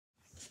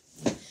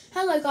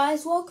Hello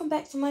guys, welcome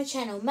back to my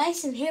channel.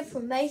 Mason here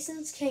from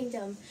Mason's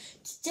Kingdom.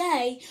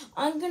 Today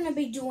I'm going to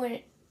be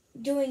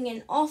doing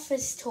an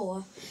office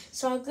tour.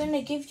 So I'm going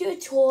to give you a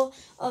tour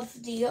of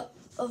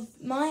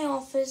my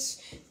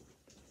office.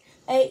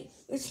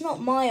 It's not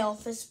my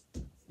office,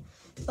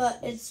 but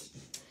it's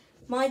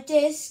my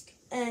desk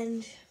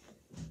and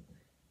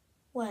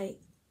wait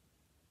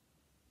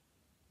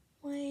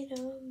a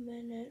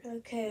minute.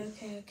 Okay.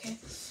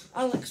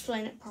 I'll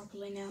explain it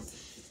properly now.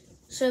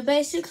 So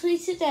basically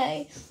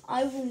today,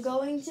 I'm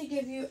going to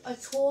give you a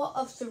tour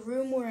of the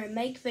room where I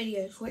make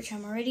videos, which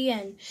I'm already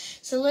in.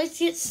 So let's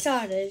get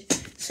started.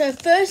 So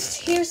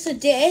first, here's the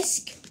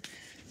desk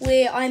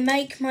where I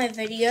make my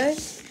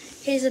videos.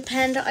 Here's a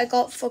panda I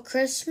got for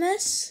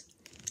Christmas,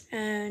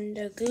 and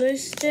a glue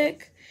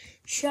stick,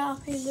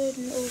 Sharpie lid,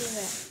 and all of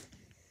that.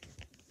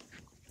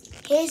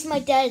 Here's my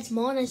dad's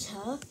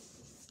monitor,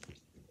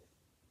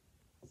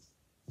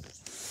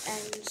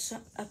 and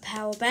a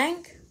power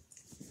bank.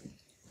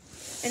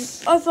 And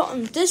over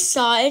on this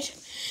side,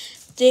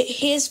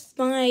 here's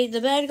The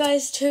Bad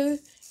Guys 2,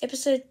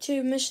 Episode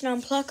 2, Mission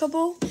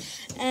Unpluckable,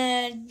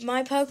 and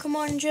my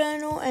Pokemon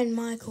journal, and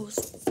Michael,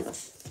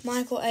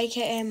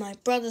 aka my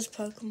brother's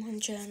Pokemon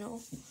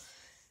journal.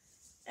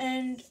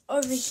 And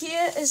over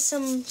here is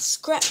some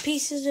scrap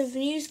pieces of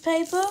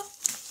newspaper.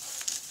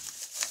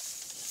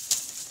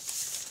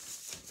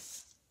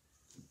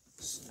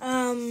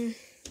 A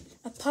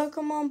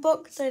Pokemon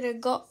book that I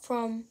got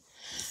from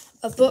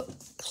a book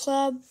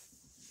club.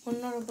 Well,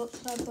 not a book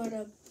club, but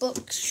a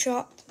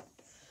bookshop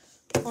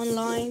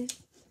online.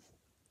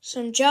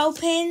 Some gel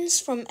pens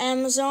from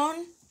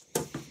Amazon.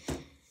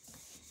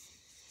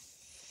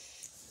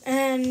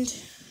 And,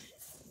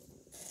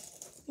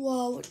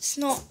 well, it's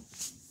not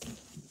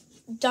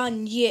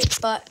done yet,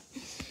 but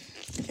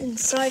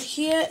inside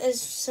here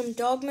is some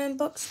Dogman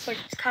books, but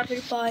it's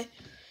covered by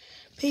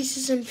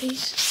pieces of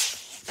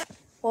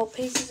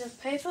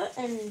paper.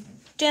 And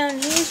down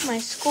here's my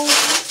school.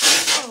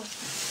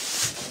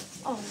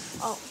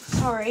 Oh,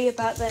 sorry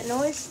about that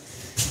noise.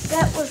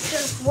 That was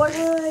just,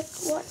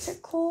 what's it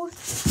called?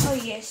 Oh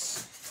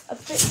yes,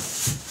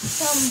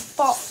 some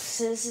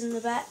boxes in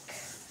the back.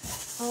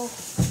 Oh,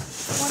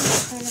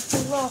 one's trying to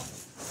pull off.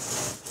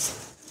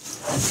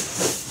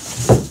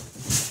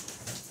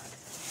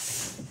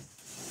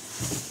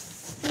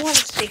 One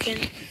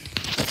second,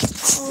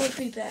 I'll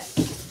be back.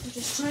 I'm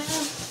just trying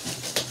to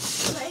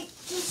make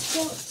this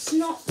box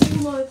not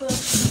fall over.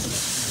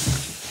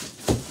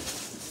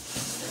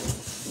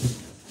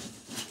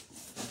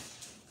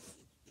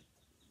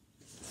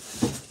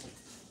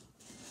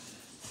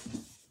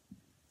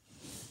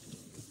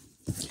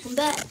 I'm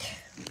back,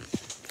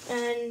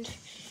 and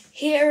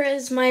here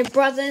is my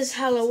brother's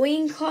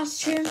Halloween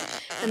costume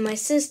and my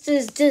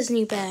sister's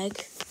Disney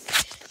bag.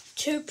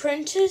 2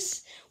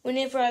 printers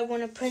whenever I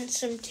want to print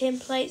some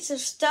templates of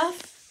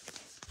stuff.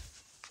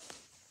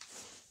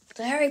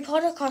 The Harry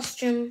Potter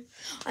costume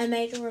I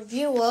made a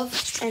review of,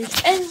 and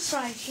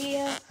inside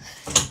here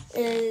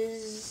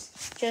is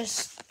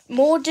just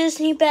more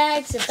Disney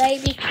bags, a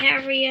baby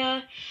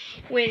carrier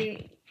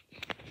when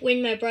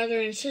my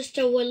brother and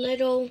sister were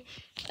little,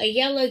 a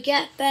yellow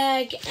Gap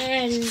bag,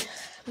 and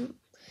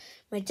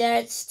my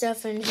dad's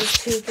stuff and his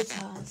 2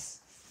 guitars.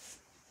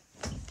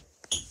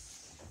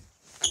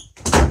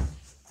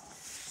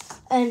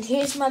 And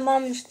here's my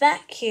mum's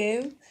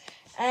vacuum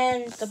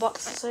and the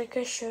boxes like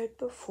I showed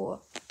before.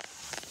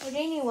 But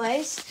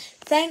anyways,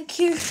 thank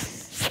you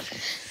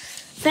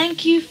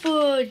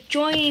for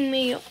joining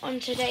me on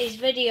today's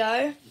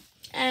video.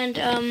 And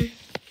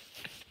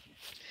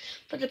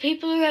for the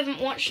people who haven't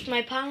watched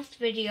my past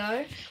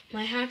video,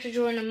 my How to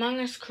Draw an Among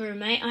Us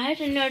crewmate, I had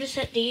a notice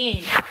at the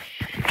end.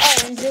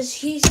 And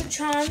here's a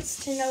chance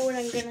to know what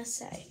I'm going to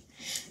say.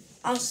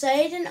 I'll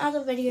say it in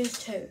other videos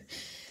too.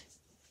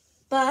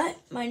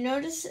 But my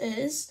notice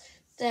is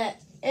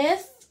that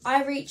if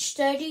I reach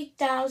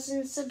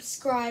 30,000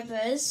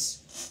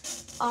 subscribers,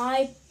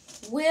 I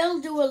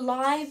will do a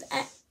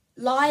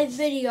live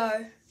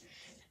video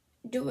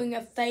doing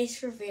a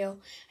face reveal.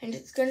 And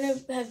it's going to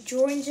have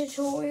drawing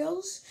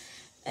tutorials.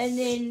 And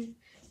then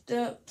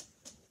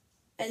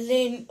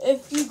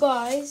if you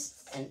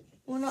guys,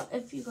 well, not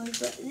if you guys,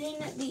 but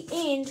then at the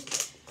end,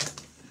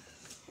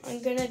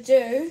 I'm going to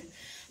do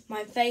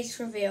my face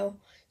reveal.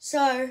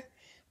 So,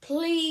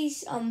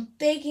 please, I'm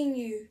begging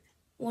you,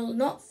 well,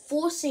 not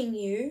forcing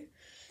you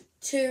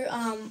to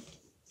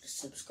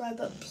subscribe,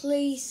 but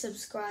please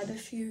subscribe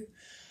if you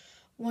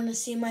want to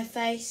see my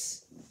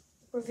face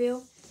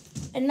reveal.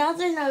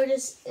 Another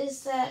notice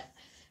is that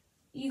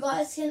you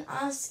guys can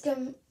ask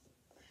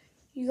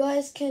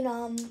what's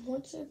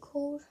it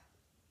called?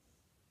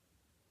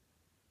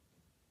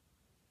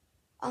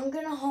 I'm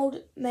going to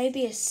hold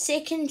maybe a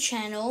second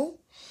channel,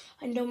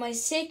 and on my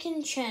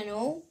second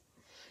channel,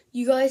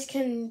 you guys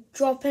can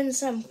drop in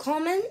some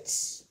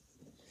comments.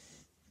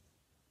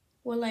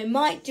 Well, I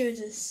might do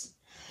this.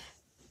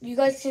 You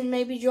guys can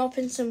maybe drop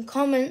in some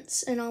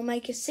comments, and I'll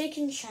make a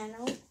second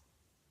channel.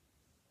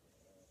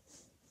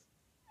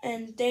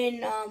 And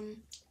then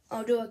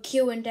I'll do a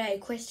Q&A,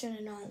 question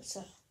and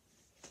answer.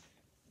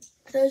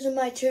 those are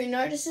my 2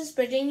 notices.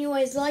 But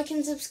anyways, like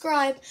and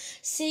subscribe.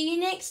 See you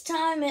next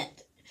time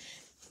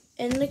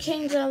in the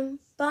kingdom.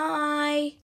 Bye.